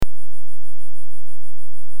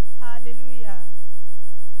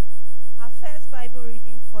first Bible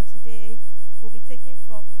reading for today will be taken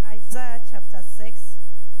from Isaiah chapter 6,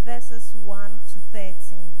 verses 1 to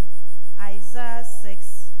 13. Isaiah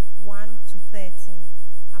 6, 1 to 13.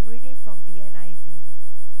 I'm reading from the NIV.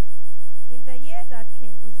 In the year that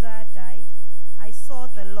King Uzziah died, I saw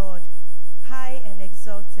the Lord, high and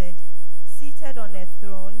exalted, seated on a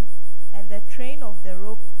throne, and the train of the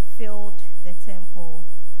robe filled the temple.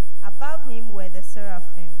 Above him were the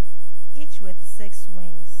seraphim, each with 6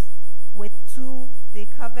 wings. With 2 they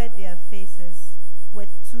covered their faces, with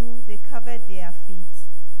 2 they covered their feet,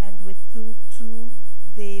 and with 2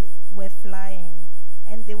 they were flying,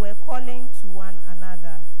 and they were calling to one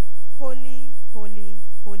another, Holy, holy,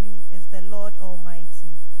 holy is the Lord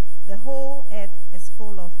Almighty. The whole earth is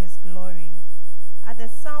full of his glory. At the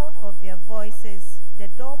sound of their voices, the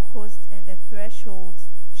doorposts and the thresholds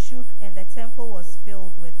shook, and the temple was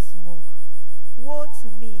filled with smoke. Woe to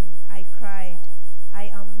me, I cried, I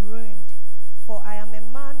am ruined, for I am a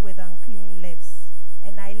man with unclean lips,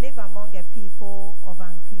 and I live among a people of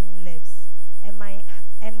unclean lips, and my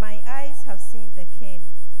eyes have seen the King,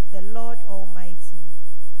 the Lord Almighty.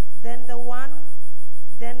 Then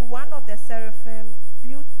one of the seraphim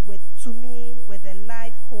flew to me with a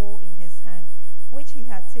live coal in his hand, which he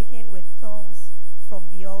had taken with tongs from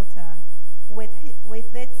the altar. With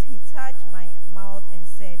it he touched my mouth and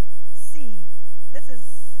said, See,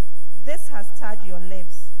 this has touched your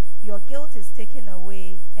lips. Your guilt is taken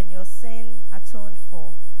away, and your sin atoned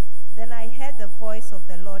for. Then I heard the voice of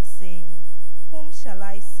the Lord saying, Whom shall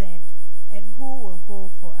I send, and who will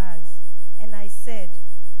go for us? And I said,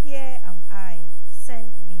 Here am I,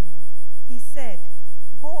 send me. He said,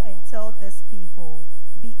 Go and tell this people,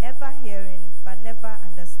 be ever hearing, but never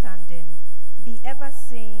understanding. Be ever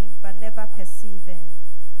seeing, but never perceiving.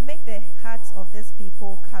 Make the hearts of this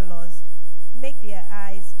people calloused. Make their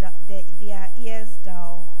ears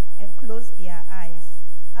dull, and close their eyes.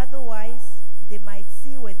 Otherwise, they might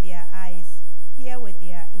see with their eyes, hear with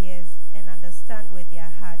their ears, and understand with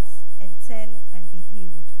their hearts, and turn and be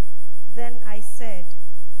healed. Then I said,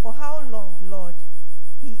 For how long, Lord?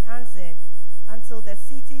 He answered, Until the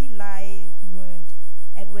city lie ruined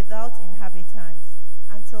and without inhabitants,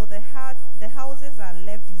 until the houses are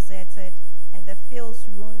left deserted and the fields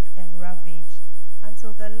ruined and ravaged,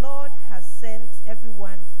 until the Lord has sent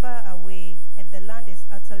everyone far away and the land is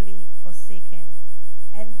utterly forsaken.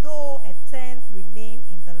 And though 1/10 remain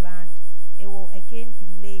in the land, it will again be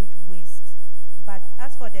laid waste. But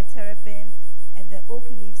as for the terebinth and the oak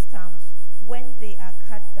leaf stumps, when they are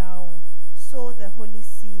cut down, so the holy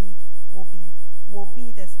seed will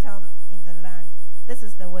be the stump in the land. This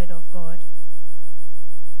is the word of God.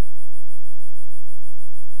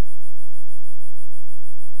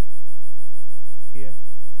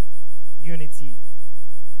 Unity,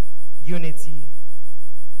 unity,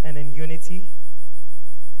 and in unity.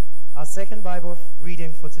 Our second Bible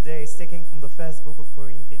reading for today is taken from the first book of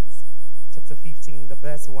Corinthians, chapter 15, the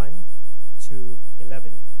verse 1 to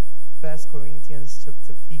 11. 1 Corinthians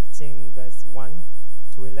chapter 15, verse 1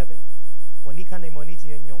 to 11. Onika ne moniti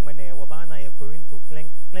nyongmene wabana ya Korinto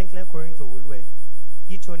klen Korinto wulwe.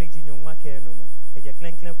 Icho ni jinyongma ke nomo. Eje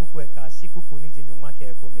klen kuku eka si kuku ni jinyongma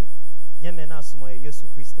ke kome. Nyeme na sumo ya Yesu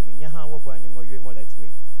Kristo me nyaha wabo anyongo ywe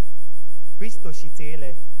moletwe. Kristo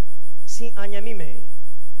shitele si anyamime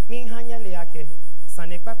mi hanya le yake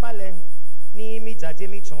sane papale ni mi jaje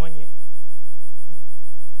mi chonye.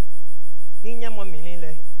 Ni nyamo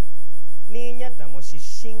milile ni nya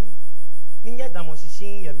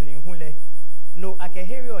damoshishin ya milinhule no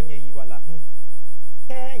akeheri onye yiwala hu.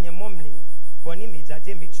 Ke nyamomlin boni mi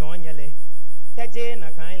jaje mi chonye le. Keje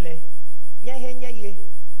na kanle nyahe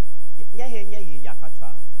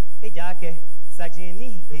yakatra ejake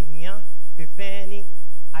sajini hehia fefeni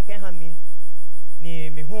akehami ni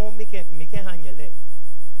mihu mike hanyele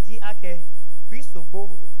ji ake Kristo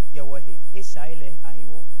gbo ye wohe eshaile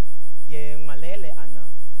ahiwo ye malele ana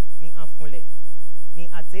ni afule ni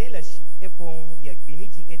atele shi ekon ye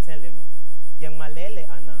gbiniji etenleno ye malele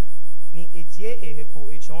ana ni ejie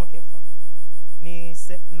eheko echon kefa ni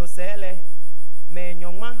no sele me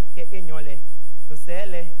nyoma ke enyole no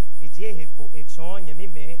sele ejie eheko echon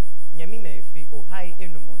nyamime fi ohai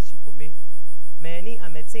enumo shikome meni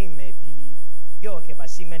ametin me pi yo ke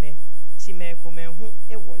bashimene chime kome hu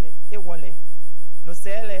ewole no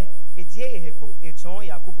sele ejie eheko echon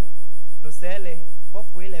yakubu no sele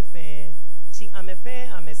bofu ele fen chi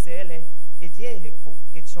amefen amesele ejie eheko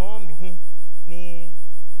echon mi hu ni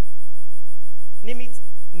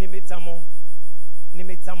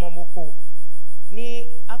nimitamo moko ni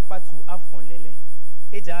akpatu afonlele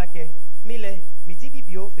ejake mile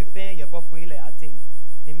mijibibio fefen ye bofu ele atin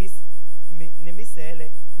ne mi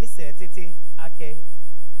se tete ake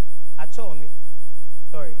acho mi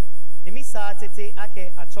sorry ne mi sa tete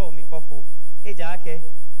ake acho mi bofo eja ake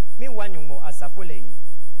mi wanyumo asafole yi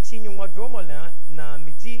chinyumo dromo na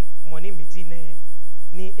miji moni miji ne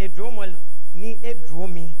ni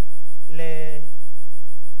edromi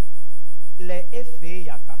le efe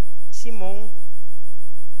yaka Simon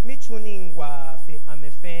michuni wa fe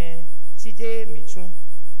amefen chije michun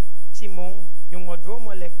Simon nyumo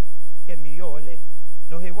dromo le kemiyo le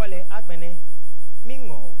no he wale agbene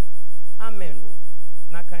mingo amenu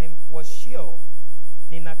nakan washio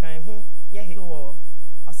ni nakan hu nyehe no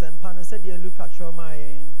asempa no said look at your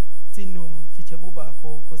mind tinum chichemu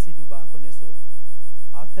baako kosidu baako neso.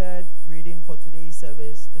 Our third reading for today's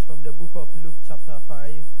service is from the book of Luke chapter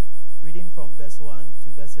 5, reading from verse 1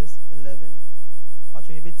 to verses 11.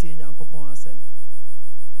 Pacho yebeti nyankopon asem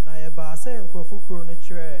na eba ase nkofukuro no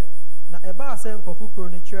kire na eba ase nkofukuro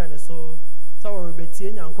no kire ne so tawo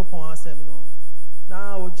rebeti nyankopon asem no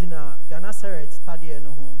na ogina Gennesaret tade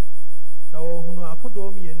no ho na ohunu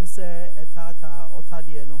akodo mienu se etata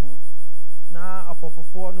otade no ho na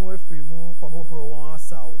apofofo no afiri mu kwohohoro won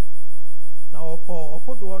asaw na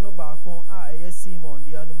okodo no baako a eye Simon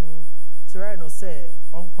dia no mu tire no se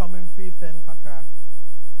onkwam mfiri fem kakra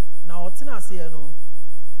na otena ase no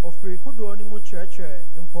ofiri kodo no mu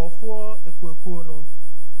kyerɛkyerɛ nkwofo ekuekuo no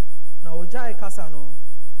na ojai kasa no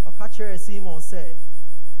oka kyerɛ Simon se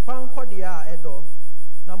kwan kode a edo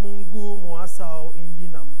na mungu mu asaw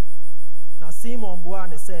nyinam na Simon bua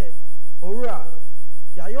ne se owura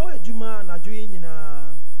yayo ejuma na dwo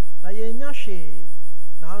nyina na yenya hwe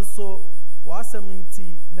nanso wasem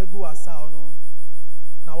nti megu asaw no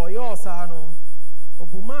na woyo osa no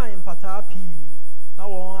obuma impata pi na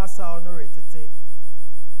won asaw no retete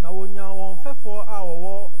na wonya won fefo a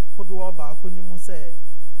wowo kodo baako ni mu se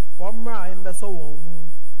womra embeso won mu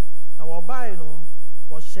na wobai no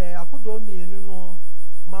wo hye akodo mienu no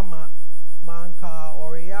mama manka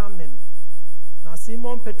oriyamem na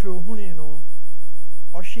Simon Petro huni no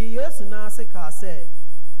ohwe Yesu na ase ka se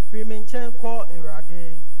primenchen ko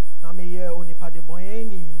Erade na meye onipade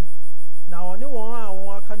bonyani na one won a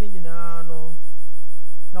won aka ni nyina no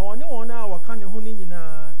na one won a waka ne ho ni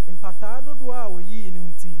nyina impata dodo a oyi no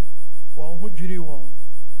nti won ho dwiri won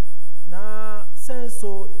na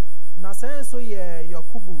senso ye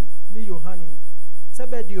Yakubu ni Yohani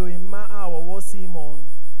Sebedio imma a wo Simon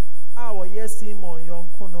a wo ye Simon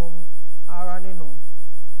yonkonom ara ne no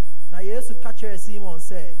na Yesu ka kyerɛ Simon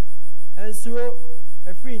sɛ ensuro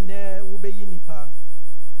afiri nɛ wo beyi nipa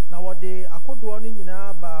na wode akodo no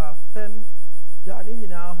nyinaa ba fem ja ne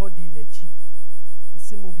nyinaa hɔ di n'akyi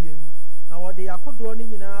isimu biem na wode akodo no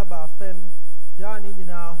nyinaa ba fem ja ne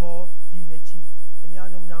nyinaa hɔ di n'akyi eni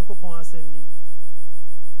anyom Nyankopɔn asɛm ni.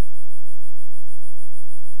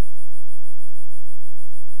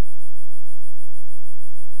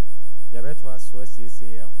 Yabeto aso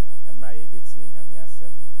asiesie ye ho emra ye betie nyame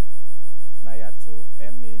asɛm na yato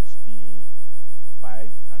MHB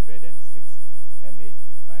 516 MHB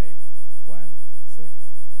 516.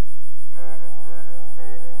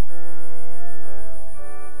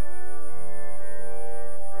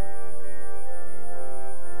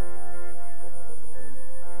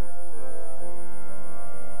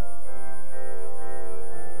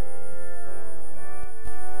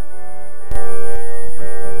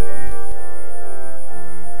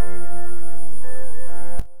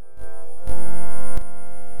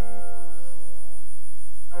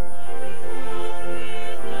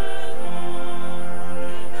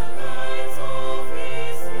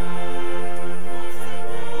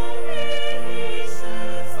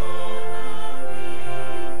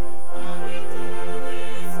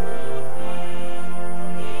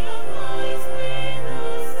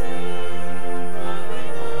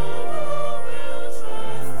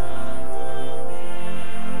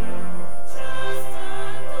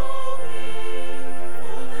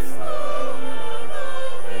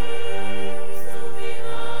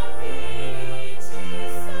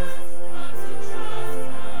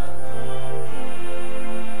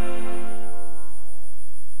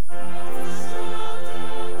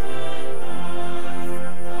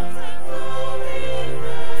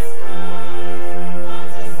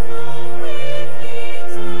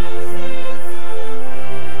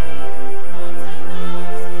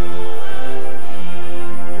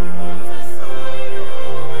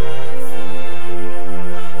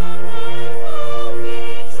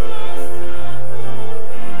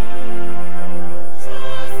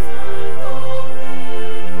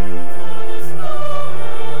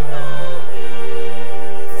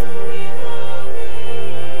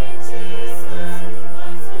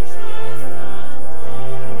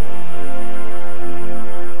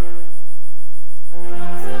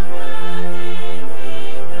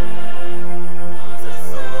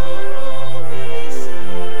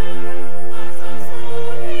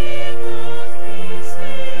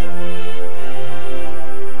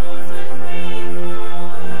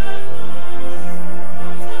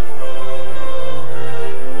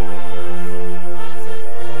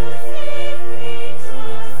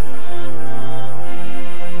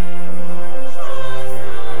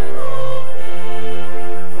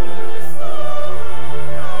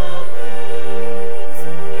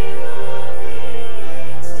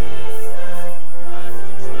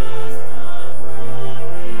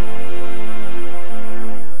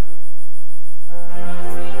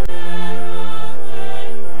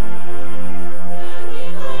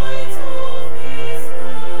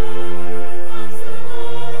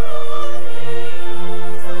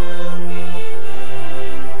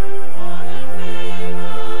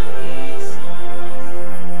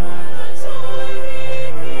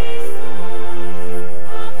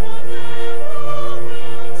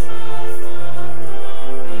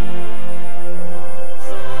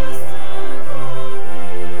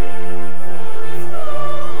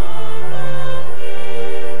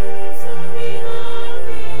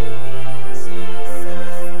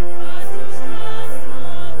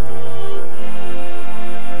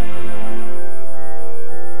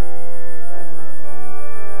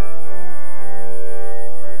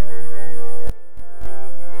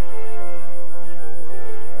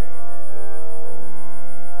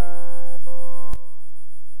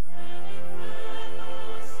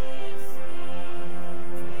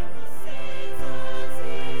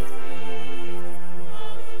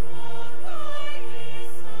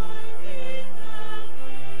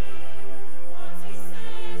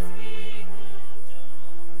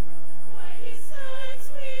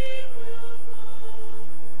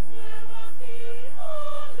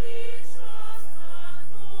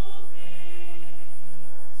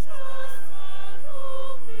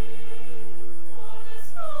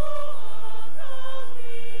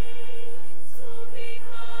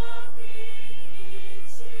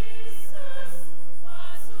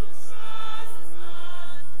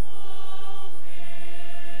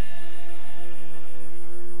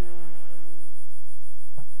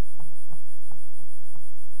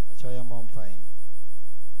 Pachoya Mompai.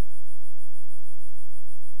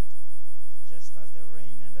 Just as the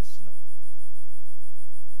rain and the snow,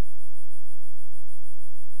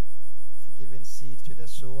 giving seed to the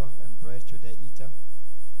sower and bread to the eater,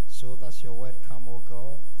 so that your word come, O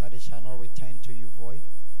God, that it shall not return to you void,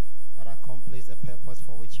 but accomplish the purpose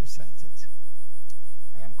for which you sent it.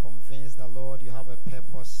 I am convinced that, Lord, you have a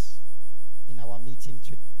purpose in our meeting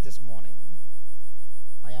this morning.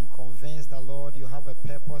 I am convinced that, Lord, you have a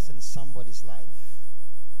purpose in somebody's life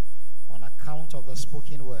on account of the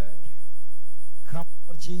spoken word. Come,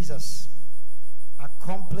 Lord Jesus,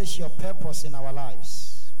 accomplish your purpose in our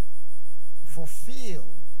lives. Fulfill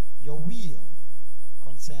your will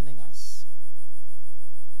concerning us.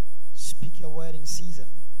 Speak your word in season.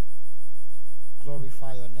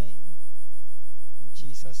 Glorify your name. In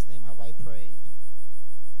Jesus' name have I prayed.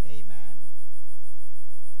 Amen.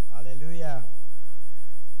 Hallelujah.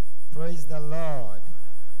 Praise the Lord.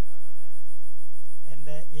 And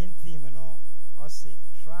the in theme, also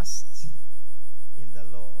trust in the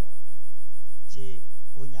Lord. Je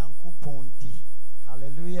onyanku ponti.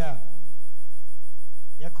 Hallelujah.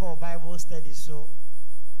 You call Bible study, so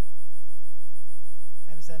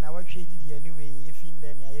I'm saying, I watch it anyway. If in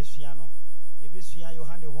the near Yesiano, if you see your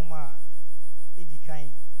hand, Homa,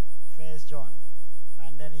 Edikain, 1 John,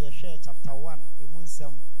 and then you share chapter 1,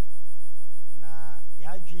 Emunsem, na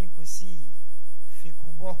ya dream kusi,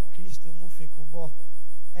 Fekubo, Christo mu Fekubo,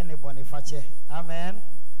 and a Boniface. Amen.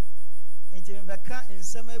 And in Beka in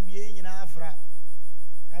summer being in Afra,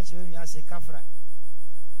 catch you when you say Kafra.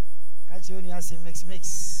 Catch you when you say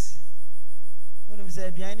mix. When you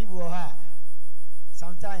say Biani Buha,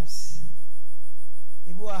 sometimes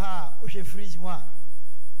Ibuha, Ushe fridge one,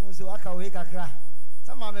 Unzo Aka wake a cra.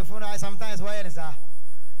 Some of my phone I sometimes wire is a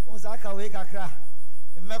Unzaka wake a cra,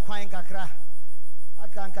 a Mequine Kakra,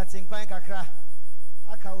 Akan Katin Quine Kakra,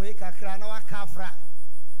 Aka wake a cra, no Akafra.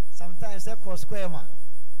 Sometimes they call square man.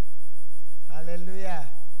 Hallelujah.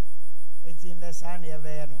 It's in the sun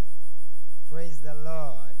here. Praise the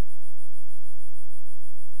Lord.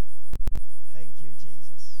 Thank you,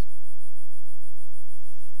 Jesus.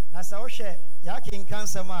 Nasa oshe yakin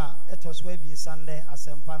kansama etoswe bi Sunday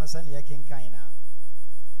asempana san yakin kaina.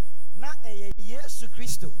 Na eye Yesu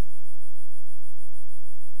Kristo.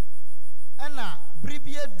 Ana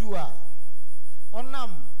bribie dua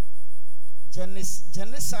onam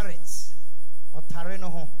Genesaret otare no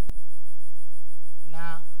ho.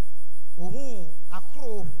 Na ohu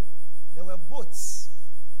akro, there were boats.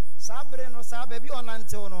 Sabre no sabe bi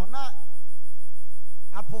onante no na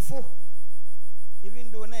apofo,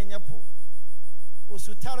 even though na enyapo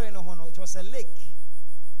osutare no ho no, it was a lake.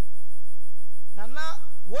 Na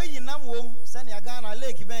wo yinam wom sane aga na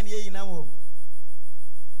lake ben ye yinam wom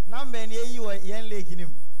na ben ye yi wo yen lake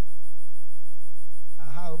nim.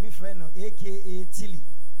 Aha, obi friend no aka Tili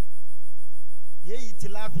ye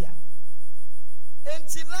tilapia.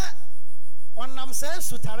 Entina onam se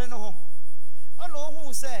sutare no ho ana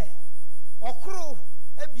ohu se okoro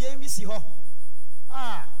ebia mi si ho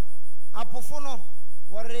apofo no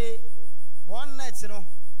wore one night no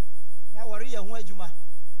na wore ye ho adwuma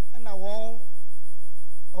na won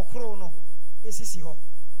okoro no esisi ho.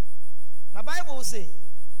 Na Bible say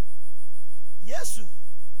Yesu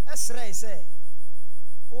esrei se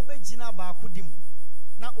obegina ba akudim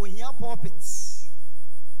na ohia pulpit.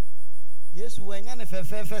 Yesu wenya ne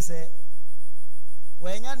fefefe se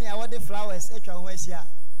wenya ne awode flowers etwa ho ahia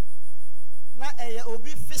na eye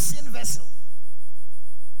obi fishing vessel.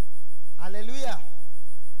 Hallelujah.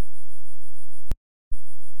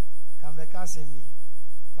 Can be me,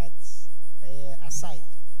 but aside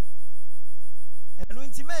enu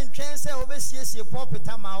ntime ntwen se obesiesie pulpit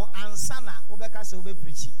ama ansana obeka se obe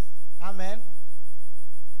preach. Amen.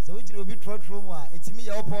 So we obi trotro mu a etimi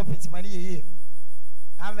ye pulpit mani ye.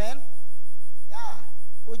 Amen. Yeah,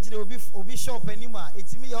 obi shop anima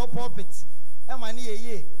etimi ye pulpit e mani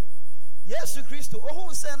ye. Yesu Kristo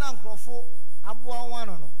ohun se na nkrofo aboa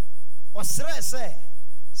wano no osre se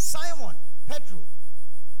Simon Petro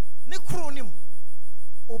ne kronim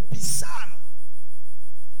obisano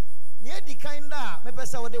ne di kinda me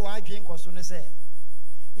pese wo de wa adwen koso ne se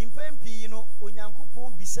impempi no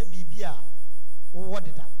onyankopon bisa bibia wo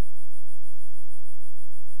wodeda.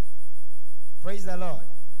 Praise the Lord.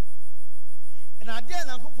 And ade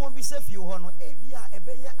onyankopon bisa fi ho no ebia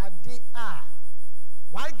ebeye ade a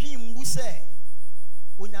wadwen mbu se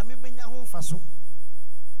onyame benya ho mfaso.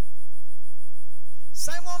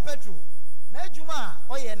 Simon Petro na adwuma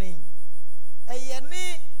oye ne eye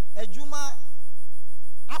ne adwuma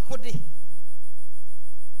akode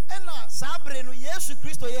ena sabre no Yesu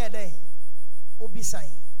Kristo ye den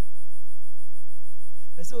obisai.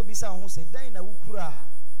 pese obisa ho se dan na wukura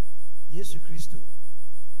Yesu Kristo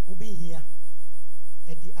ubihia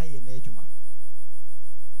edi aye na adwuma.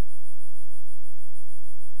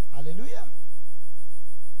 Hallelujah.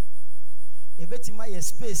 Ebetima ye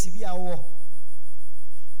space bi awo.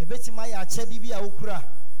 Ebetima ye achedi bi awukura.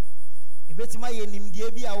 Ebetima ye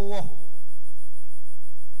nimdie bi awo.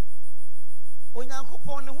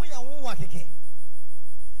 Onyankopon ne ho ya nwa keke.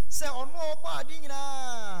 Se ono obo ade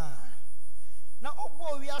nyina na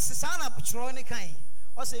obo wi asesa na pchro ne kan.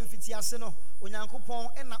 O se mfiti ase no Onyankopon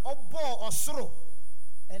e na obo osoro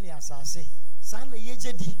ene asase. Sa na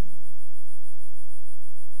yejedi.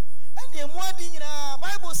 Ene mu ade nyina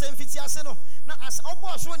Bible se mfiti ase no na obo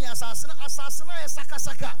osoro ni asase na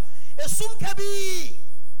esakasaka. Esum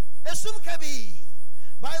kabi.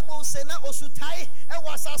 Bible se na osutai e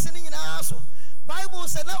wasase ni nyina so. Bible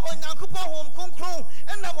se na Onyankopon hom konkron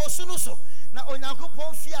enam osunu so na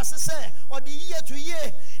Onyankopon fiase se odi yiye to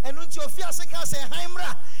yiye enu nti ofiase ka se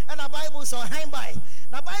hanmra na Bible se hanbai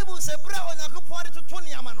na Bible se bra Onyankopon de toto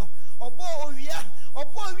niama no obo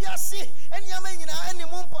owia se eniama nyina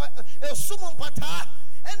enimu esum mpata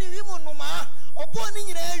eni wimu numa obo ni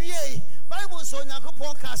nyina awie Bible se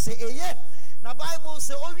Onyankopon ka se eye na Bible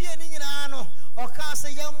se owie ni nyina no o ka se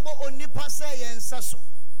yembo onipa se yensa so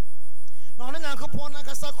na ono Nyankopon na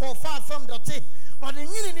kasa ko fa from dote na de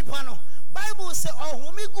nyini nipa no Bible say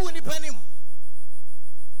ohumi gu nipa nim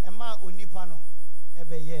ema onipa no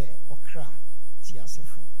ebeye okra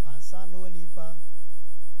tiasefo ansa no nipa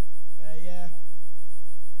beye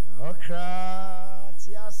okra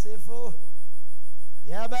tiasefo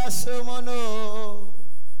ya basomono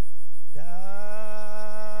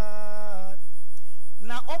da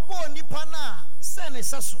na obo nipa na se ne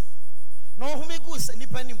saso na ohumi gu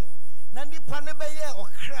nipa nim na nipa ne beye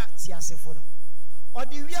okra tiasefo no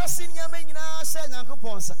odi wiase nyame nyina se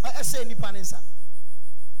Nyankopon sa ese nipa ne nsa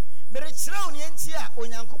mere kireu ne enti a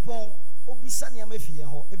Onyankopon obisa nyame fiye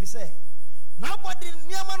ho ebise na body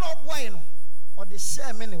nyama no boy no odi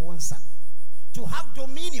share me ne wonsa to have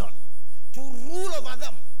dominion to rule over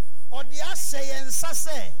them odi ase yensa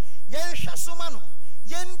se yen hwasoma no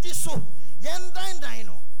yen di so yen dan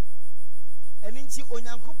no eninti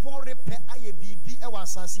Onyankopon repe aye bibi e wa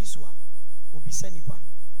asase so a obisa nipa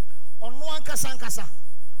ono ankasa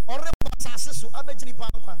ore asase so abegini pa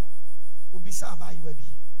nkwa no obisa abayiwa bi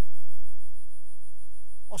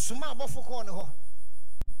osuma abofo ko ne ho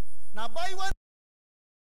na abayiwa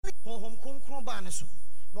honhom konkron ba ne so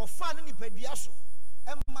na ofa ne nipadua so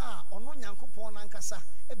emma ono Nyankopon ankasa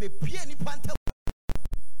ebe pie nipa nta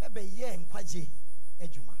ebe ye nkwaje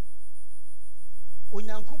adwuma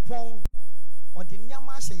Onyankopon ode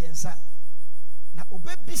nyama ahye yensa na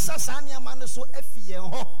obebisa sa nyama ne so afie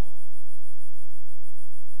ho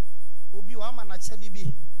obi wa ma na chedi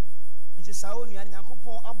bi nti sa onu ya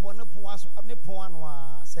Nyankopon abo ne pon aso ne pon ano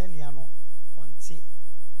a sa nua no onte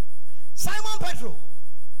Simon Petro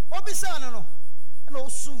obi sa no na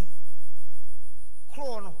osum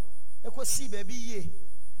kro no ekosi ba bi ye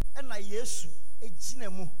na Yesu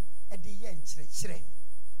ejina mu e de ye nkyerɛkyerɛ.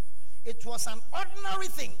 It was an ordinary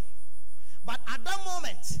thing, but at that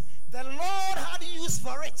moment the Lord had use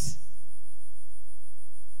for it.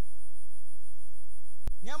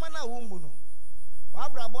 Nyamana wumbu no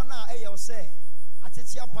wabrabo na eyo se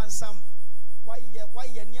atetia pansam why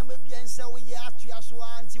nyama bia nse wo ye atua so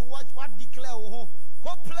anti what declare wo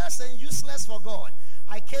hopeless and useless for God.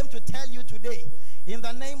 I came to tell you today in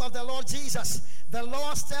the name of the Lord Jesus, the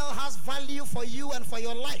Lord still has value for you and for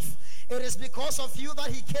your life. It is because of you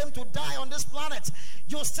that he came to die on this planet.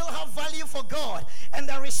 You still have value for God, and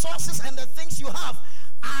the resources and the things you have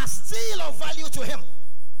are still of value to him.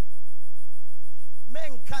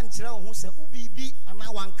 Men can't tell who say ubibi ana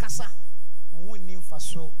wankasa unim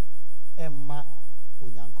faso emma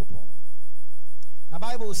onyankopon. Na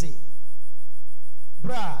Bible say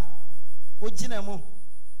bra ojina mu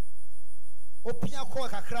opia ko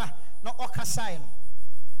kakra na okasai no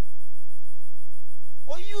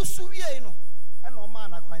oyusu wie no e no ma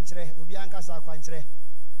na kwankyere obi ankasa kwankyere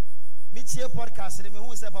mitie podcast ni me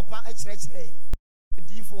hu say papa e kyerɛkyerɛ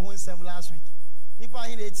difo hu nsɛm last week nipa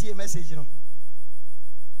hin etie message no.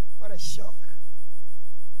 What a shock.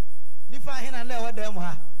 Nipa hina na wa dem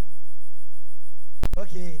ha.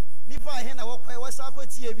 Okay. Nipa hina wo kwai wasa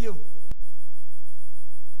kwatie biom.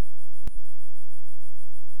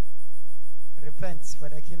 Repent, for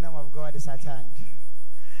the kingdom of God is at hand.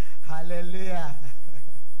 Hallelujah.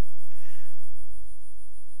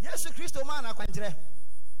 Yesu Kristo man akwantre.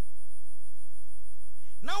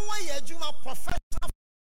 Na wa ye adwuma professional.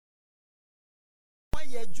 Wa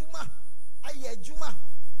ye adwuma, aye adwuma.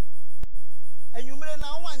 Enyumre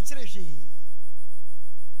na wan kyerehwe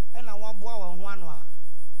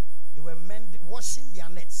were washing their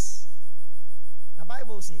nets. The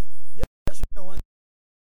Bible says,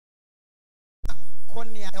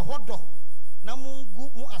 konia ehodo na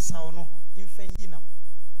mungu mu asaw no infenyinam.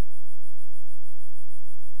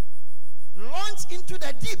 Launch into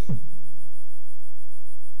the deep.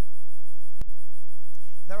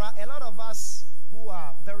 There are a lot of us who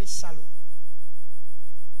are very shallow.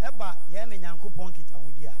 Eba yene nyankopon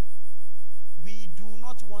kitawudia. We do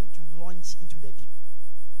not want to launch into the deep.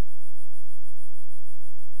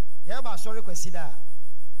 Yeba sorry kwesida.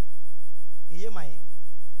 Eye mai.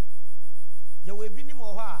 Ye we bi ni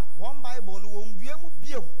mo ha one Bible no wo mbue mu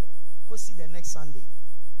biom kosi the next Sunday.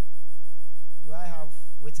 Do I have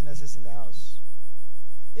witnesses in the house?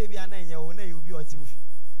 Ebi ananye wo na you bi otiufi.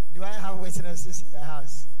 Do I have witnesses in the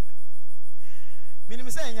house?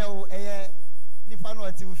 Minim say nya wo eye nipa no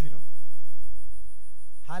otiufi no.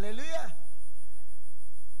 Hallelujah.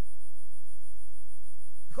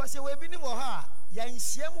 Because we bi ni mo ha ya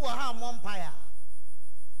nhiem wo ha mompire.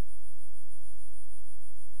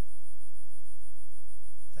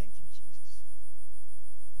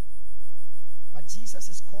 But Jesus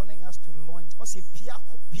is calling us to launch.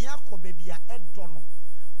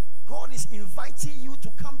 God is inviting you to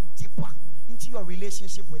come deeper into your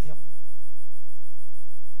relationship with Him.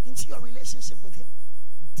 Into your relationship with Him.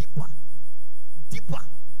 Deeper. Deeper.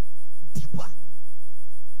 Deeper.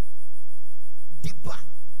 Deeper.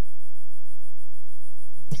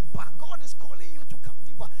 Deeper. God is calling you to come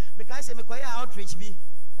deeper. Because I say, outreach be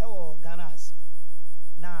Ghana's.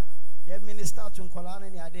 Now, you minister to Nkolana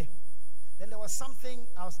ni ade. Then there was something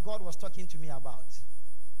God was talking to me about.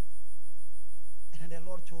 And then the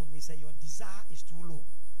Lord told me, say, your desire is too low.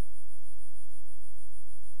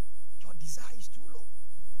 Your desire is too low.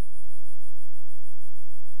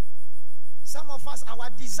 Some of us, our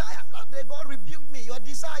desire, God rebuked me, your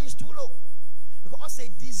desire is too low. Because I say,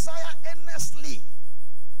 desire earnestly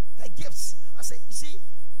the gifts. I say, you see,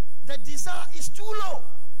 the desire is too low.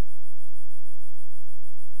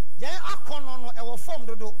 Yeah, I can't form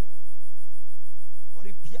the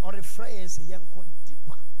or refrain say yanko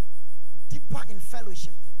deeper in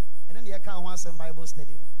fellowship. And then you can want some Bible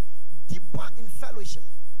study. Deeper in fellowship,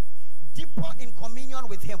 deeper in communion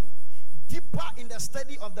with Him, deeper in the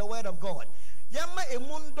study of the Word of God. Yama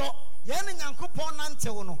emundo yani nyankopon nante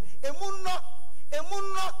wono emuno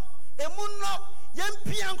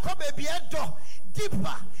yempianko baby edo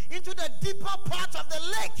deeper into the deeper part of the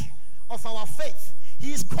lake of our faith.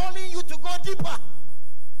 He is calling you to go deeper.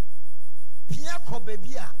 Pia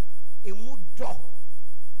kobebia emudo.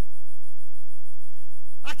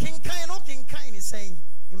 Akinkan no kinkan is saying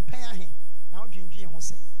impaya he now dwindwen ho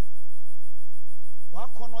saying wa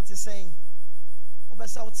kono te saying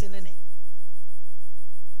obesa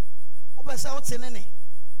wotenene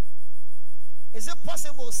is it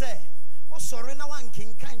possible say o sorry na wan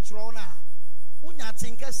kinkan tro na unya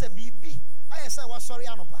tinka se bibi aye say wa sorry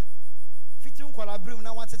anopa fiti nkola brim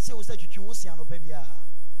na watete wo se twetwe wo si anopa bia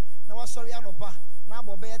na wa sorry anopa na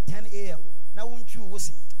abobe 10 am na wuntwu wo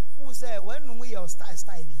si who say when no your style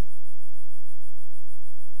bi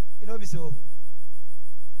you know be so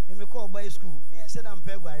me call by school me said am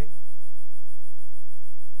pegware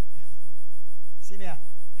senior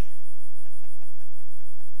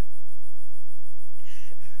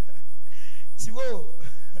tiwo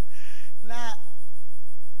na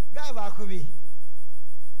guy ba ko bi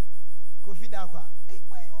kofi da kwa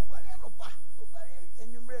boy ogware no pa ogware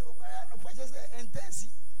enwumre ogware no pa just intense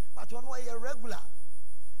but one way regular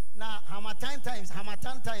na hamatan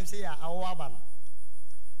times here awaba no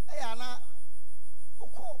na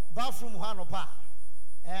uko bathroom ho anopa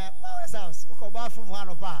Bowers house uko bathroom ho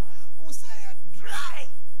anopa who say dry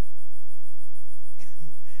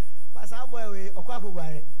but that boy we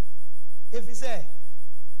okwakogware if he say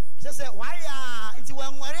just say why it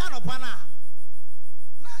wan ware anopa na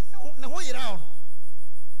ne ho yira on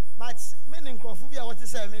but me ne nkrofo bia what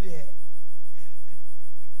say me there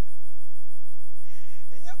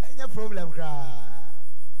any problem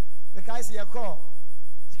because you call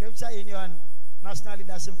Scripture Union National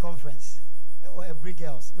Leadership Conference or every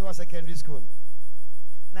girls me was secondary school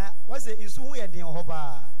now what's the issue we dey on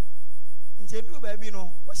hoba nti do baby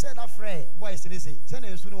no what said that friend boys dey say na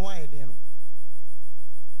issue no why dey no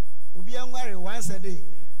obi anware once a day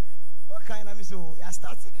what kind of so you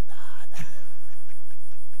started that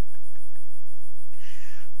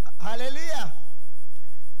hallelujah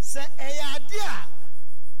say dia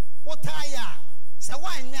Otaya,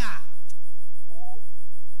 Sawanya,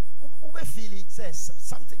 Ube Philly says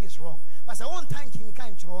something is wrong. But I won't thank him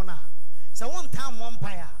kind Trona. So one time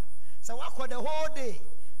vampire. So I called the whole day.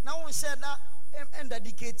 Now we said that and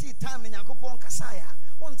dedicate time in Yankopon Kasaya.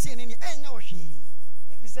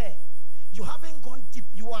 If you say you haven't gone deep,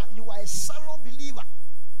 you are a shallow believer,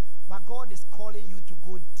 but God is calling you to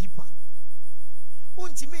go deeper.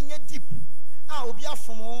 Untimi nye deep. Obia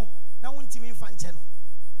fumo na untimi fancheno.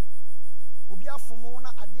 Obia fumo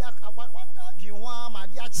na adia wada dwinwa ma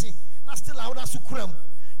adia chi na still awda sukuram.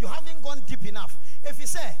 You haven't gone deep enough. If you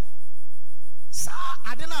say sa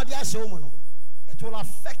adena adia show mu no, it will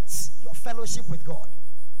affect your fellowship with God.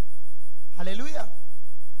 Hallelujah.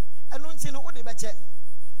 And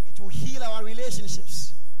it will heal our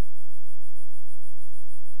relationships.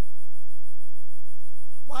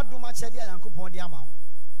 What do much idea Yankupon Diama?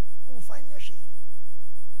 Find Yashi.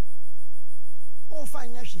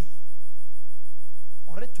 Find Yashi.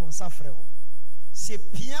 Or return Safreo. Se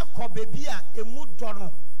Pia Kobebia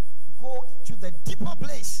Emudono. Go into the deeper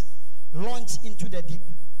place. Launch into the deep.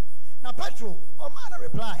 Now, Petro, man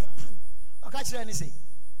reply. Okay, say.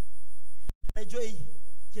 Enjoy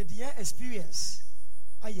your experience.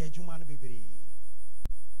 In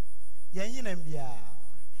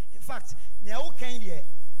fact,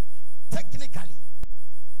 technically,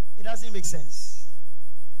 it doesn't make sense.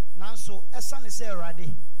 Now, so Esan is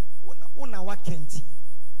already una wakenti.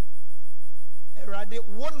 Already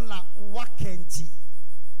una wakenti.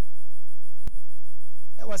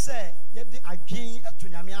 It was said, yet the aging to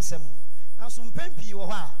Yamiasemo. Now, some pempi or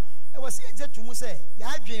why. It was said to Muse,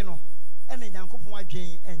 Yajino.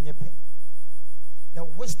 The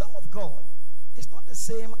wisdom of God is not the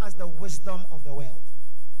same as the wisdom of the world.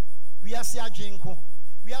 We are seeing Jinko.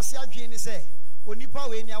 We are seeing Jini say, Onipa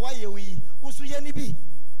we ni awaye we usuye ni bi.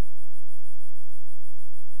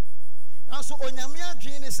 Now so onyamia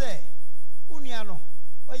Jini say, Uniano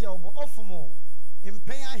oye obo ofumo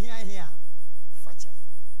impenya here facha.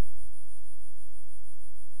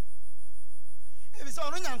 If it's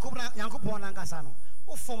on Yanko Nankasano.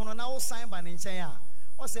 Ufomo na usign by Ninchaya.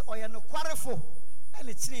 Or say, oh, no quarrel, and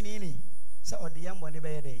it's in any. So, or the young one, the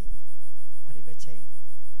day, or the betchay.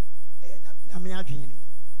 Yamia Genie.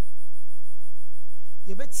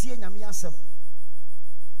 You bet see Yamiasam.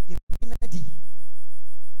 You bet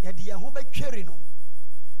Yadi Yahobe Cherino.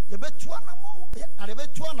 You bet one more, and I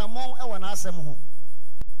bet one among our Nasam.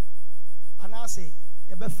 And I say,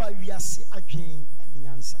 you bet 5 years a Jane and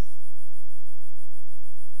Yansa.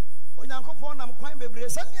 Yankopon am quite bebre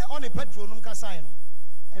sanya on a petrol num kasai no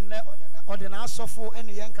and ordinary sofo and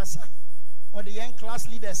the yankasa or the young class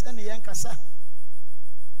leaders and the yankasa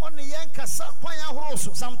on the yankasa kwan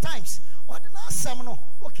ahoroso sometimes ordinary sam no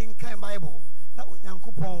working kind Bible na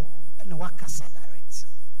Yankopon and wakasa direct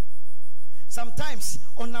sometimes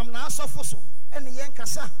on nam na sofo so and the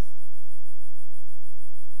yankasa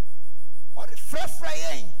or the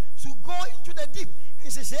free to go into the deep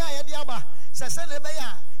in say ayadiaba sese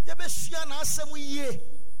lebeya Yebeshia na asemu ye.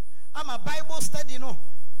 I'm a Bible study no.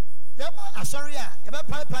 Yeba asoria, yeba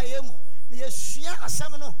papa yemu. Ni yeshia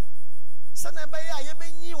asemu no. Sana beya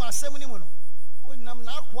yebe nyi wa asemu ni mu no. Onam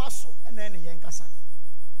na akwa so ene ne yenkasa.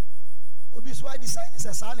 Obi so I decide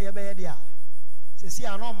say sa na yebe ye dia. Se si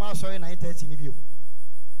ano ma asori 9:30 ni bio.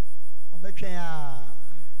 Obetwen a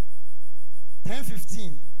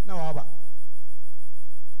 10:15 na waba.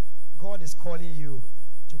 God is calling you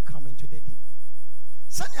to come into the deep.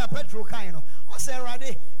 Sanya Petro kaino o se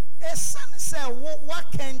rade esan se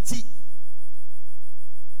wakenti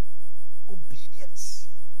obedience.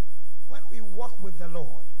 When we walk with the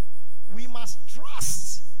Lord, we must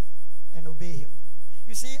trust and obey him.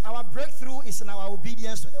 You see, our breakthrough is in our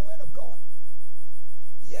obedience to the word of God.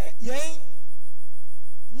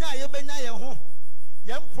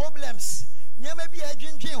 Problems maybe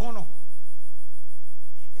no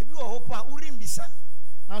ebi wo hope a urimbisa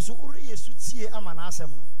na so uri Yesu tie ama na asem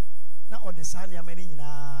no na odesane amani nyina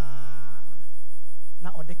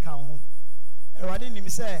na odeka ho Erade nim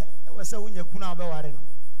se wese wunya kuna obeware no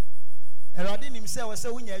Erade nim se wese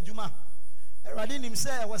wunya adwuma Erade nim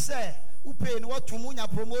se wese upe ni watomu nya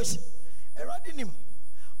promotion Erade nim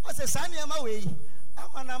wase sane ama we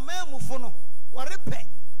ama na mamufo no warepe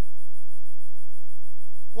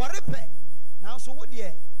na so wo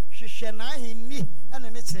de hwehwe na ahenni ene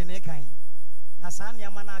ne kyerene kan na saa ne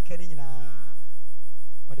ama na akari nyina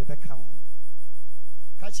o de beka ho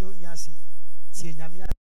ka che onu ase tie nyame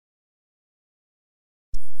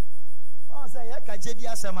o say ya ka jedi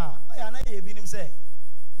asema ya na ye binim say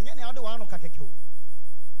enye ne ade wa no kakeke o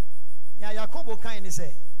nya Yakobo kan ni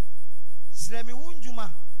say sremi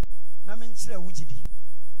wunjuma na me nkyere wugidi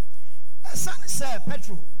esan say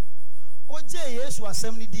Petro oje Yesu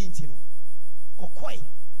asem ni di nti no okoi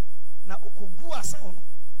na okogu asem no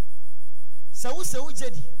se wo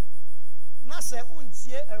jedi na se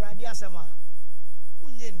untie Erade asem a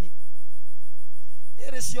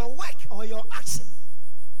is your work or your action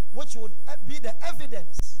which would be the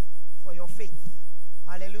evidence for your faith.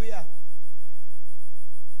 Hallelujah.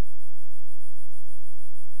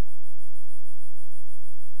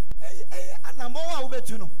 Anamoa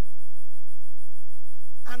ubetuno.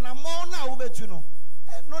 Anamona ubetuno.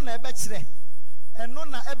 Eno na ebechire. Eno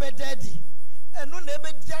na ebededi. Eno na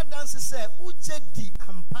ebedia dance se uje di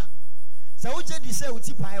ampa. Se uje di se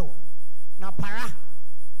uti pae na para.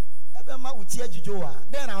 Ebe ma uti ajujoa.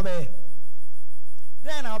 Then I'll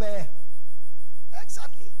be.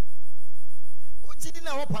 Exactly. Uji di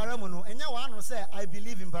na wo para mu no. Enya wa no say I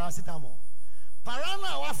believe in paracetamol. Para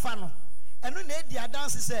na wa fa no. Eno na edi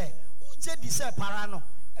dance se uje di se para no.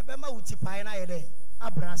 Ebe ma uti pae na yede.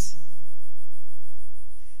 Abras.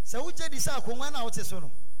 Se uje di se akonwa na wote so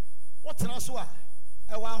no. Wotena so a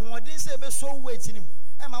e wa hoɔden se ebe so weight nim.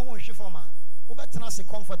 E ma wo nhwe form a wo betena se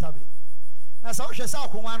comfortably. Na sa wo hwɛ se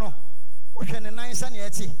akonwa no, wo hwɛ ne nan sa ne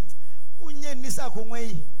eti. Unye ni sa akonwa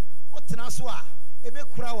yi, wotena so a ebe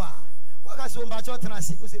kura wa. Wo ka so mba cho tena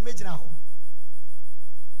se, wo se megyina ho.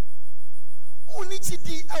 Uni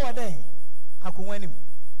chidi e wa den akonwa nim.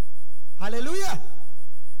 Hallelujah.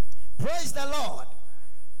 Praise the Lord.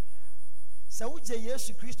 Sa uje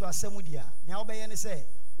Yesu Kristo asemu dia, nya obeye ne se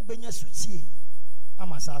ubenya sutie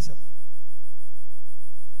amasa asem.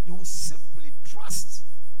 You will simply trust.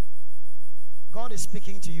 God is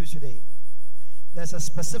speaking to you today. There's a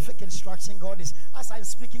specific instruction God is, as I'm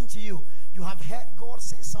speaking to you, you have heard God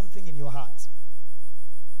say something in your heart.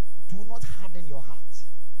 Do not harden your heart.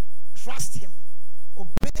 Trust Him.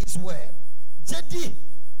 Obey His word. Jedi.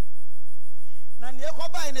 Na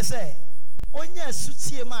niekoba ine say, onye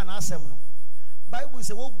sutie man asem no. Bible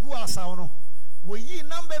say wo gu asaw no. Wo yi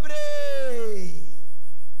nam bebre.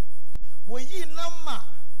 Wo yi nam ma.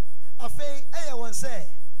 Afei eye won say,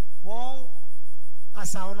 won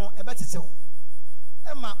asaw no ebetetew.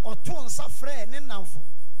 Emma oton safre ne namfo.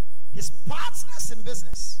 His partners in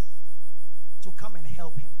business to come and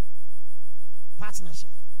help him. Partnership.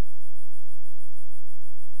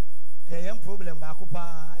 Young problem ba ko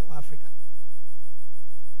pa in Africa.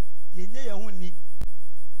 Yenye ye hunni.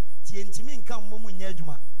 Ti entimi nka mmomu nya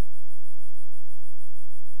adwuma.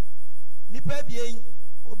 Nipa bie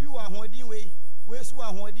obi wa hoodin we su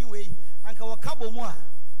wa hoodin we anka wakabo mu a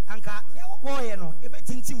anka ne wo ye no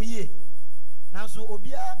ebetintim yie. Nanso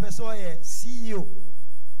obi a person ye CEO.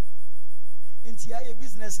 Enti ya ye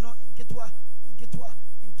business no nketwa.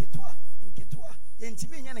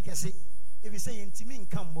 Yentimi nya ne kese. Ebi say yentimi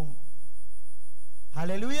nka mbom.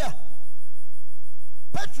 Hallelujah.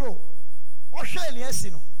 Petro ohwe ne asi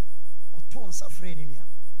no. Oto nsafre ni nua.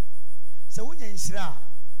 Se wunya nhyira.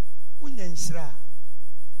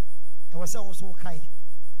 E wose wo so kai.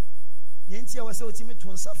 Yenti e wose otimi to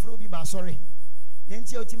nsafre obi ba sorry.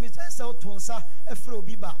 Yenti otimi se oto nsa efre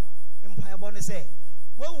obi ba. Empire ne se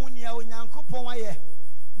wo hunia onyankopon aye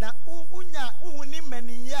na unya uhuni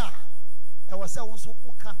maniya e wose wo so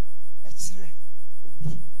uka e kire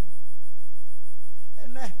obi.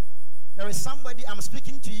 And there is somebody I'm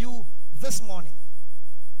speaking to you this morning.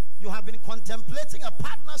 You have been contemplating a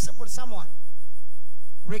partnership with someone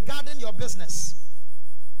regarding your business.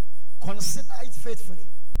 Consider it faithfully.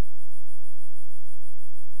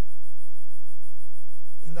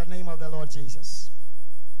 In the name of the Lord Jesus.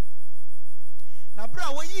 Na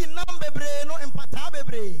bra wo yi nam bebre no empata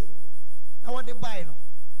bebre. Na what they buy no.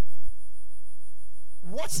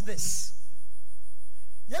 Watch this.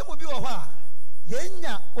 Ye mo bi wo ho a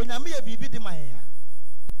yenya onyame ya bibi di man ya.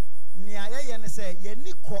 Nia ye ne say ye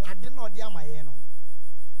ni ko ade na ode amaye no.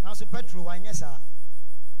 Na so Petro wanye sa.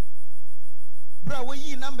 Bra wo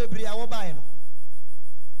yi nam bebre a wo buy no.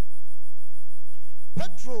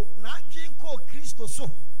 Petro na adwen ko Kristo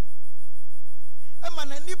so. Ema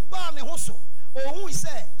na ni ba ne ho so. Ohun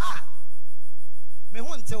say me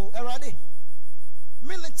ho ntew Erade.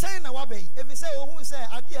 Me ne chain na wabe. Efi say ohun say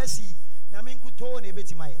ade asi nyame nkuto na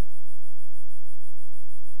ebetimaye.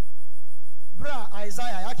 Bra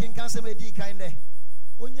Isaiah yakin kan se me di kan de.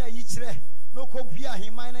 Onya yi kire no kobua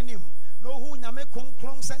himan nanim. No hu nyame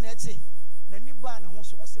konkron se na eche. Na ni ba ne ho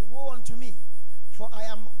so say woe unto me, for I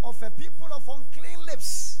am of a people of unclean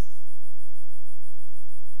lips.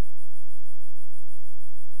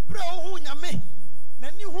 Bra hu nyame na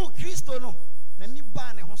ni hu Kristo no na ni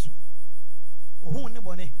ba ne ho so. Ohu ne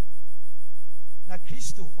bone. Na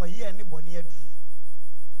Kristo oye ne bone aduru.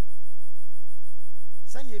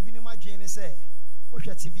 Sani ebinim adwene say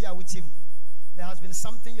wohwete bia wotim. There has been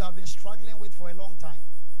something you have been struggling with for a long time.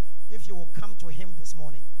 If you will come to him this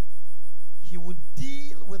morning, he will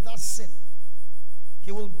deal with that sin.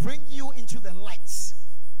 He will bring you into the lights.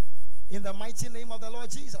 In the mighty name of the Lord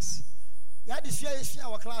Jesus. Ya disua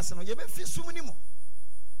our class no. You be fi sum ni mu.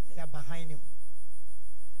 Ya behind him.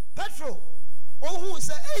 Petro, who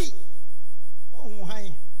say, hey, who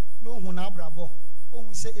high, no who na brabo,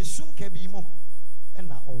 who say, esum kebimo, and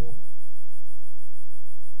na oh.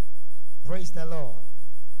 Praise the Lord.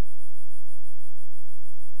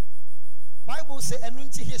 Bible say,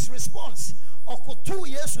 and his response, oko 2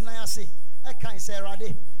 years na ya say, I can say,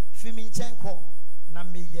 Rade, Fiminchenko, na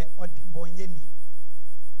me ye odibonyeni.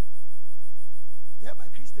 Yeah, by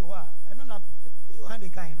Christo, I don't know, you hand a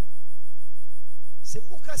kind. Se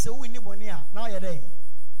uka se uwi ni bonia na oye den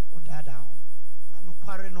udada ho na no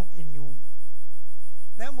kware no enium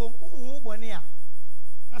na mo uhu bonia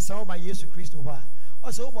na se oba Yesu Kristo ho a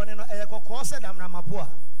o se ubone no kokko se dam na mapo a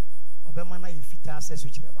obema na ye fita se so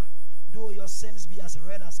kireba. Though your sins be as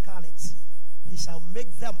red as scarlet, he shall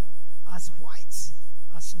make them as white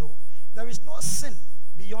as snow. There is no sin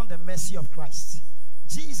beyond the mercy of Christ.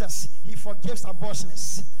 Jesus, he forgives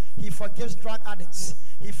abortionists, he forgives drug addicts,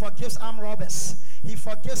 he forgives armed robbers, he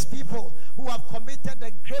forgives people who have committed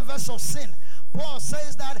the gravest of sin. Paul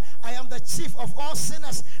says that I am the chief of all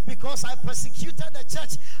sinners because I persecuted the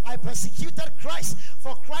church. I persecuted Christ,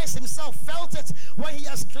 for Christ himself felt it when he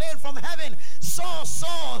has claimed from heaven, Saul,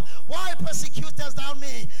 Saul, why persecutest thou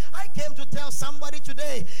me? I came to tell somebody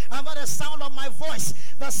today, under the sound of my voice,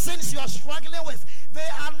 the sins you are struggling with, they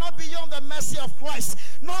are not beyond the mercy of Christ.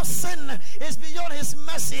 No sin is beyond his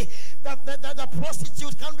mercy. The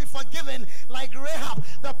prostitute can be forgiven like Rahab,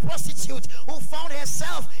 the prostitute who found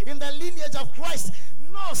herself in the lineage of Christ.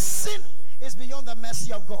 No sin is beyond the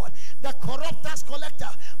mercy of God. The corrupt tax collector,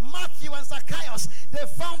 Matthew and Zacchaeus, they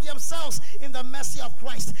found themselves in the mercy of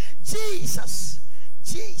Christ. Jesus,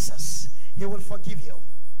 he will forgive you.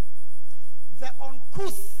 The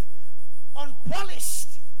uncouth,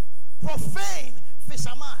 unpolished, profane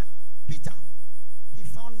fisherman, Peter, he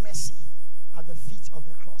found mercy at the feet of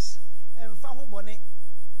the cross. And found bone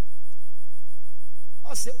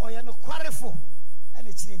o se oyano kwarefo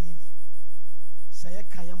ene chine nini say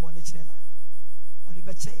kayan bone chine na o de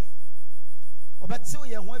beche obetse o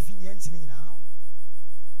ye ho afini antini nyina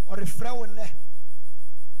o refra wo ne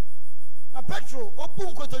na Petro opu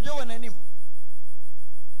nkotodwe wo nanim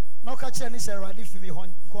na o ka kire ni se Erade fimi ho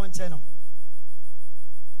nche no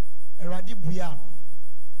Erade buya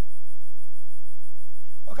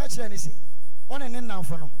o ka kire ni se one ne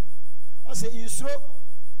namfo no o se insuro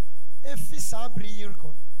efi sabri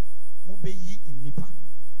yirko mo be yi nipa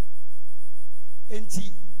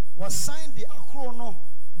enti was sign the akro no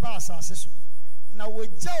ba asase so na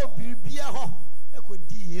wogya obiribia ho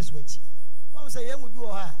ekodi Yesu achi won say yemu bi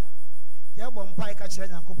wo ha ye bo mpai ka kire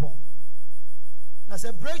Nyankopon na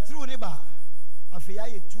say breakthrough ni ba afia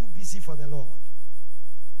ye too busy for the Lord.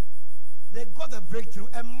 They got a breakthrough,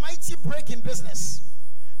 a mighty break in business.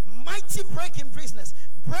 Mighty break in business.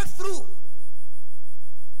 Breakthrough.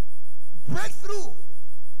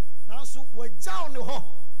 Now so we down the ho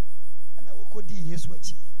and I will call Yesu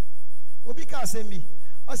achi. Obi ka say me,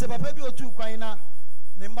 o say papa bi otu kwan na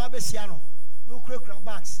me mba be sia no. No kura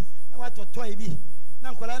bags. Na wa totoy bi.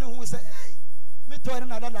 Na nkola no hu say, "Hey, me toy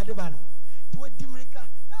na dada ba no." Ti we dimirika,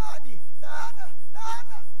 dada.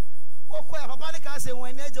 O ko ya papa ne ka say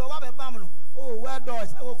wen eje o ba be bam no. Oh, where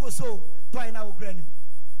doors na wo ko so toy na wo kura nim.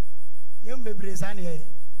 Yem bebre sa ne ye.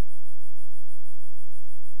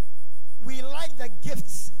 We like the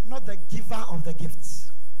gifts, not the giver of the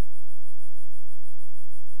gifts.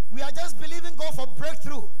 We are just believing God for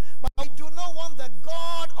breakthrough, but we do not want the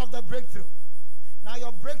God of the breakthrough. Now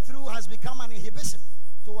your breakthrough has become an inhibition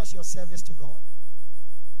towards your service to God.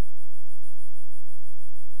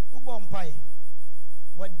 Ubompai,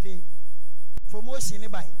 what the promotion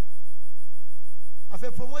by?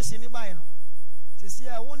 After promotion by no. See,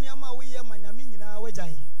 I won't yama we yama nyamina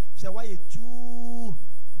wejai. Say why you too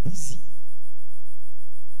busy?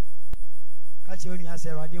 Catch you when you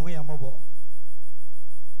say Erade hu ya mobo.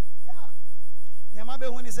 Yeah. Nyama be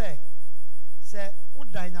hu ni say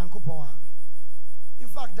udai Nyankopon a. In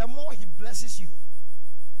fact, the more he blesses you,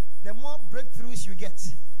 the more breakthroughs you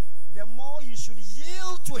get, the more you should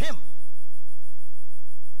yield to him.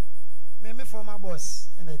 Me former boss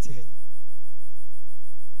and I tell you.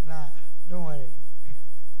 Nah, don't worry.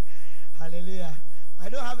 Hallelujah. I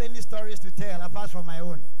don't have any stories to tell apart from my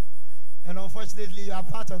own. And unfortunately, you are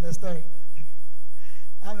part of the story.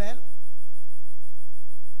 Amen.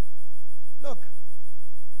 Look,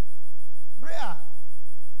 Brea,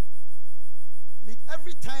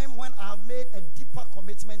 every time when I have made a deeper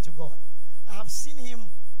commitment to God, I have seen him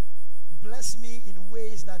bless me in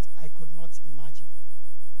ways that I could not imagine.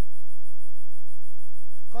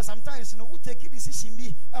 Because sometimes, you know, who take a decision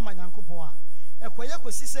be a manyankupoa. A kwaya ko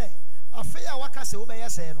si say, afeya waka se obeye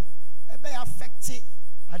se no ebe affect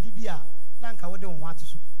adibia na nka wode ho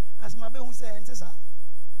atoso asma be hu se ente sa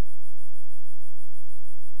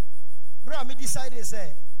bra me decide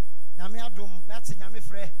say na me adom me ate nya me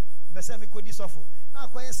frɛ be se me kodi sofo na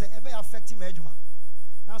akoye se ebe affect me adwuma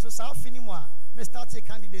na so sa afini mu a me start a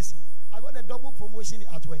candidacy no I got a double promotion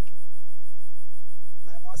at work.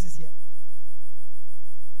 My boss is here.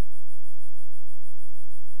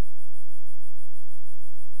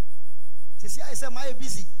 See, I said, my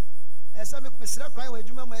busy. I said, but I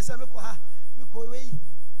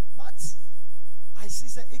see,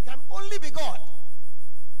 said, it can only be God.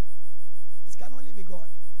 It can only be God.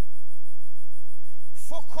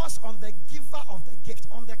 Focus on the giver of the gift,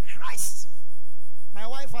 on the Christ. My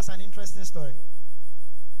wife has an interesting story.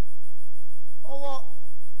 Oh,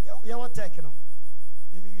 you were taking on.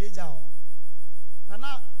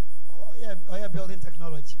 Nana, oh, building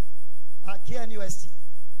technology. KNUST.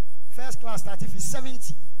 First class started for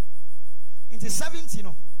 70. Into 70,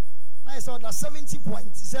 no. Now I saw that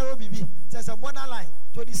 70.0 BB. There's a borderline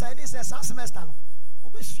to decide this as a semester.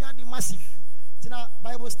 Obviously, the massive. Tina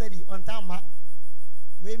Bible study on time.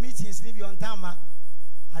 We meetings leave you on time at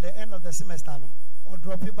the end of the semester, no, or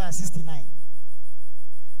drop it by 69.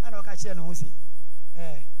 I know catch you no see.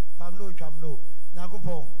 Famno,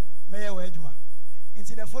 Nyankopon, Mayor Wejuma.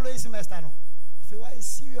 Into the following semester, no. Feel why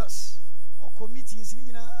serious or committees,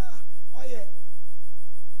 oh yeah.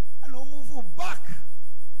 And I'll move you back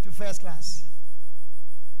to first class.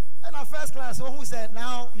 And at first class, who said,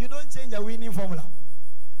 now you don't change a winning formula.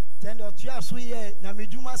 Then the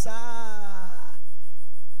Nyamijuma sa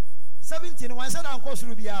 17, one said, I'm course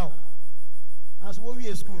Rubiao. As we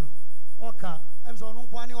are school. Okay, I'm so no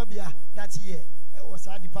one obia that year. It was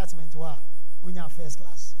our department when you're first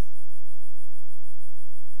class.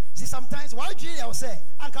 See, sometimes why do you say,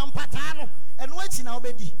 I come patano and waiting now,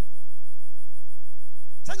 baby?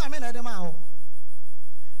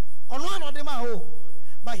 On one of them,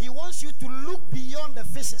 but he wants you to look beyond the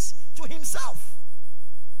fishes to himself.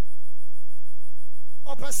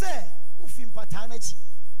 Or per se, ufim paternity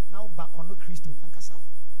now back on the Christ.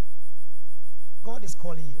 God is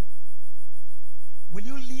calling you. Will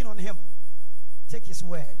you lean on him? Take his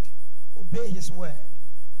word, obey his word,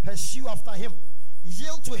 pursue after him,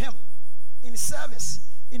 yield to him in service,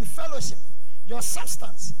 in fellowship, your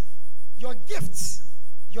substance, your gifts,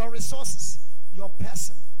 your resources, your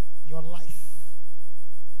person, your life?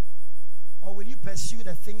 Or will you pursue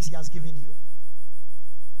the things he has given you?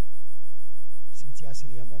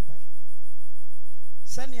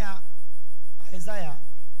 Senya Isaiah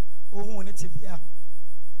ohun ne tibia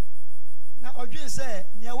na odwen se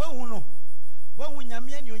nia wahu no wahu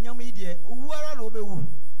nyame ani onyam yi de owuara na obewu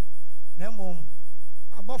na mom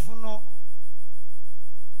abofo no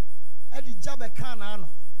adi jabe kan na ano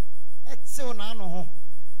etew na ano ho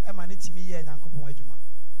e ma ne timi ye Nyankopon adwuma.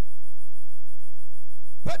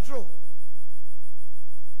 Petro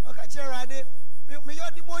okache rade me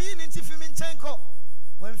yodi boyi ni ntifi mi ntenko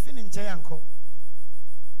wan fi ni nche yanko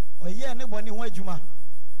oye ne boni ho adwuma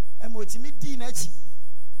e mo timi di na chi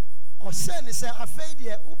o se ne se afei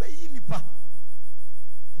de ubeyi nipa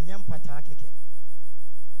enyam pata keke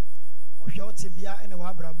o hwe o tebia ene wa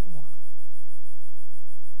abrabo mu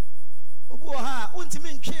obu ha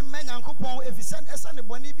untimi ntwe mma Nyankopon efisen esa ne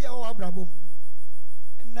boni bia wa abrabo mu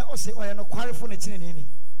na o se oye no kwarefo ne chine ni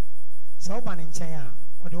sa oba ne nchen a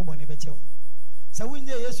o de obo ne bechew sa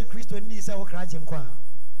wunye Yesu Kristo ni sa wo kraje nkwa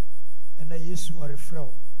and na Yesu or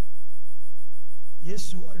refrain.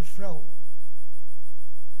 Yesu or refrain.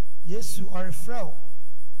 Yesu or refrain.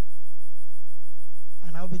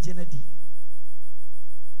 And I'll be Jenedy.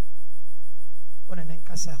 On an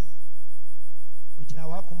enkasa. Ujina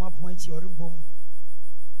wakuma pointi or boom.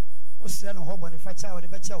 Oceano hobon if I chow the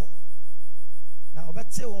becho. Now,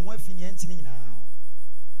 obete on one finienting now.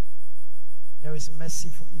 There is mercy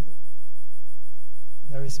for you.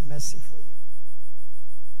 There is mercy for you.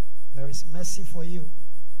 There is mercy for you.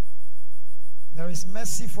 There is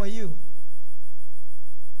mercy for you.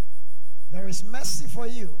 There is mercy for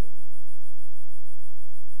you.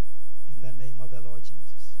 In the name of the Lord Jesus.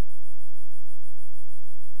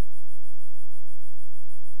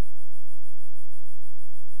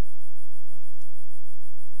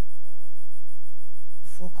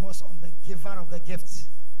 Focus on the giver of the gifts.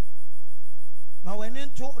 Now when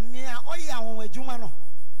into near oya when we jumano.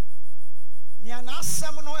 Near na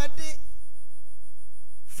semono edi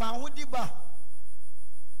Fawudiba.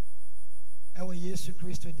 Ewe Yesu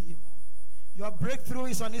Christo di. Your breakthrough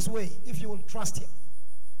is on his way if you will trust him.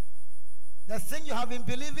 The thing you have been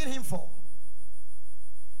believing him for.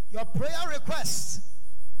 Your prayer requests.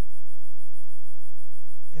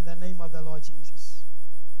 In the the name of the Lord Jesus.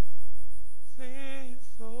 Seems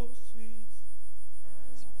so sweet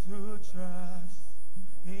to trust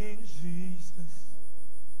in Jesus.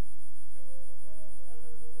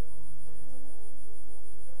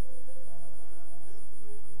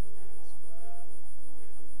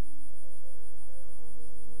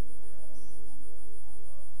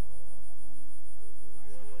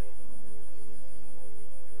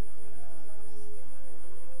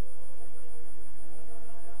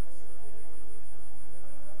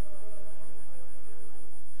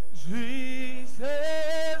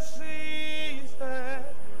 Jesus, Jesus,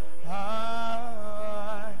 how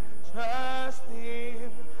I trust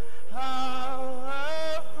Him, how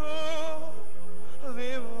I prove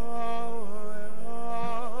Him all and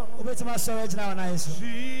all. Obey my storage now, nice.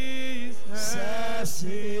 Jesus,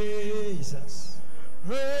 Jesus.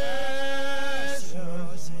 precious,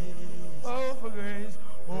 oh for grace,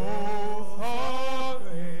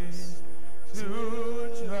 to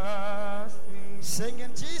trust Him.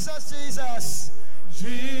 Singing Jesus, Jesus.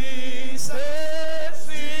 Jesus,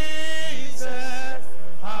 Jesus,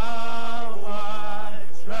 how I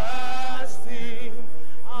trust Him,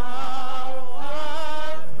 how I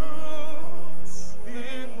prove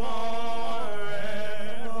Him more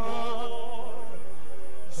and more.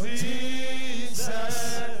 Jesus,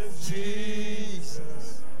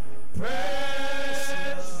 Jesus,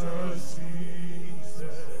 precious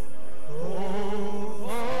Jesus, oh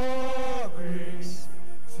for grace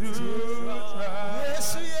to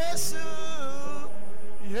trust. Yes, Yesu,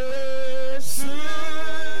 Yesu,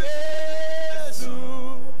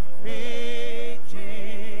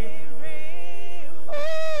 Nikiri.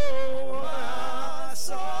 Oh,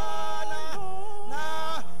 Asana na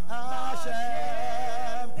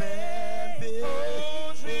Hashem Pepe.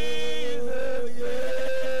 oh, Jesus,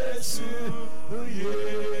 Yesu,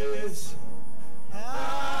 Yesu.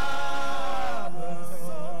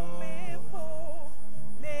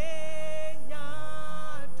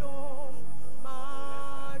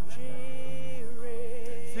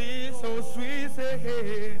 seems so sweet, say,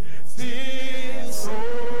 hey, seems so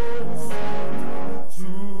sweet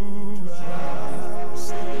to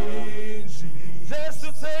trust in Jesus. Just to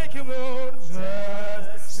take Him on,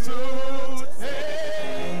 just to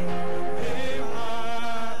take Him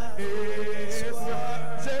on His word.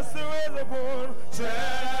 Just to rest upon,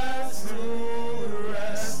 just to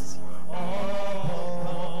rest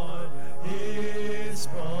upon His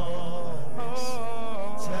promise.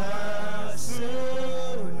 Just to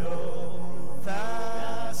know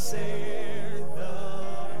that saved the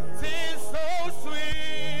tis so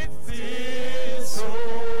sweet, tis so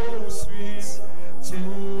sweet to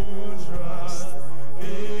trust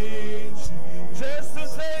in Jesus. Just to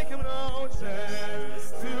take Him now, just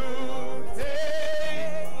to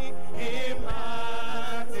take Him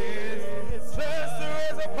at His, just to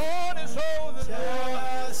rest upon His shoulder,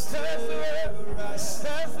 just to rest,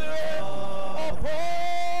 just to rest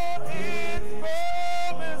upon His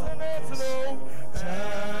promise and not to know,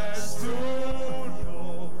 just to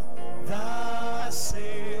know that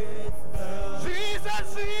saved the Jesus,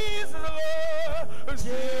 Jesus, Lord,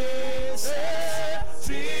 Jesus,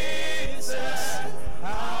 Jesus,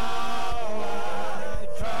 how I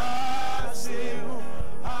trust Him,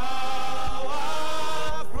 how I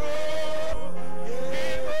prove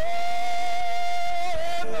Him,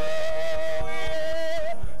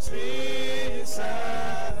 Jesus,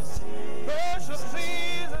 precious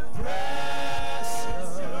Jesus, precious,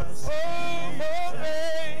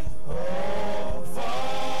 oh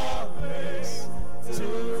for grace to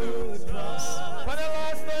trust. For the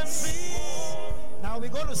last time, please. Now we're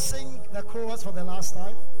going to sing the chorus for the last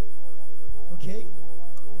time. Okay?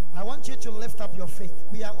 I want you to lift up your faith.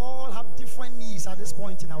 We are all have different needs at this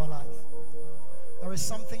point in our life. There is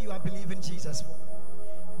something you are believing Jesus for.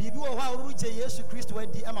 Bibi wo ha uruje Yesu Kristo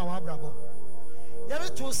adi ama wa brabo. Yare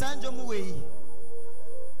to sanjo mu we.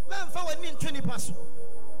 Memfa wani ntweni paso.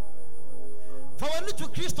 For when to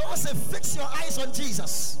Kristo I say fix your eyes on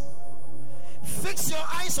Jesus. Fix your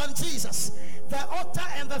eyes on Jesus, the author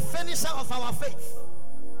and the finisher of our faith.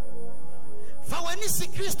 For when you see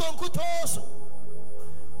Kristo nkutoso.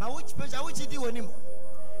 Na which page I which di woni mo.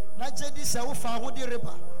 Na jedi se wo fa ho di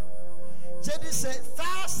riba. Jedi say,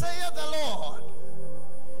 thus saith the Lord,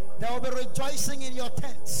 there will be rejoicing in your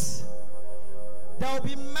tents. There will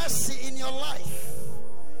be mercy in your life.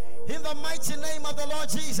 In the mighty name of the Lord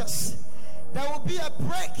Jesus, there will be a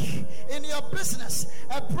break in your business,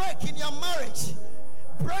 a break in your marriage,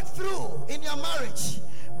 breakthrough in your marriage,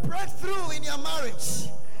 breakthrough in your marriage.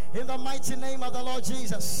 In the mighty name of the Lord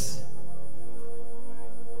Jesus.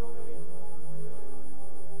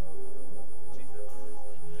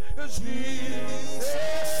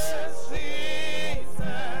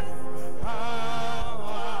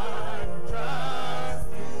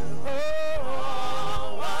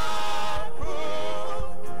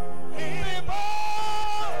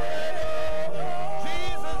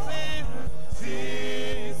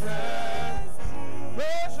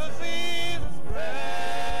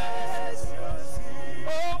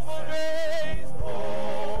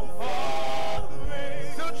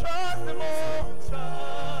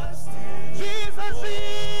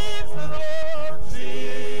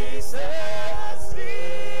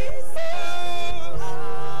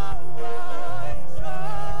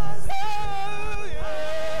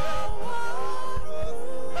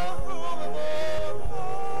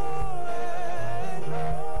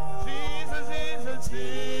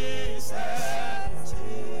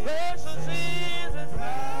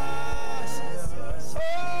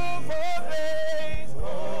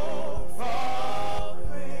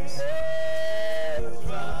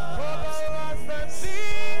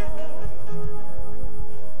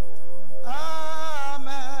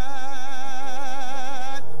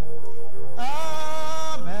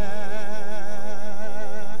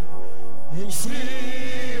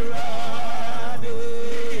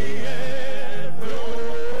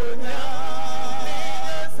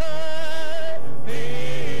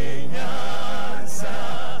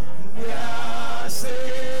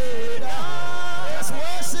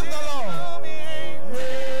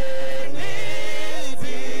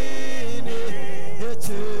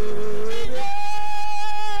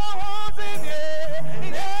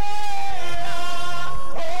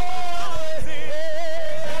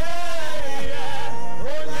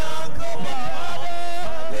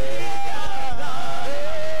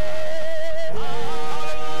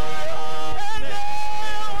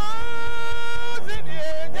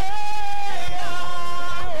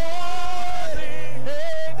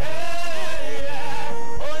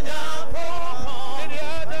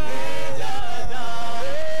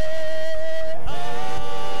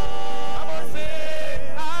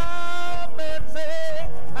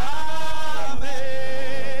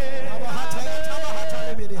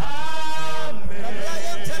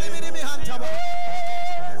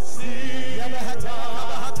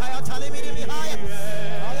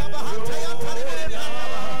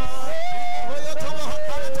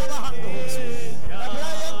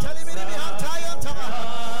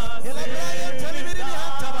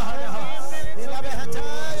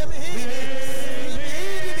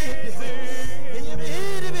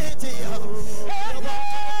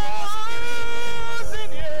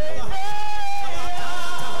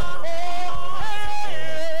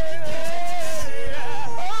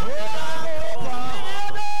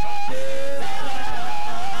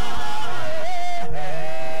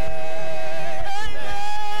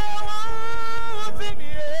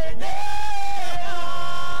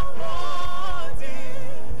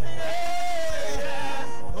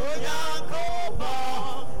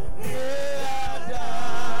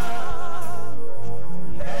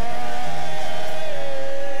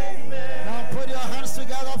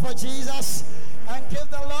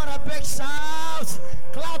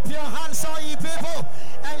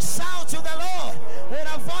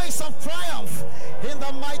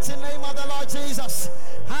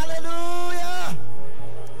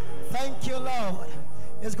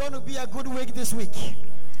 It's going to be a good week this week.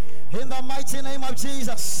 In the mighty name of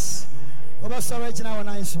Jesus.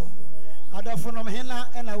 Adafonom hena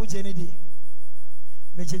ena ujenidi.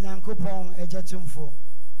 Mechenyankopon ejetumfo.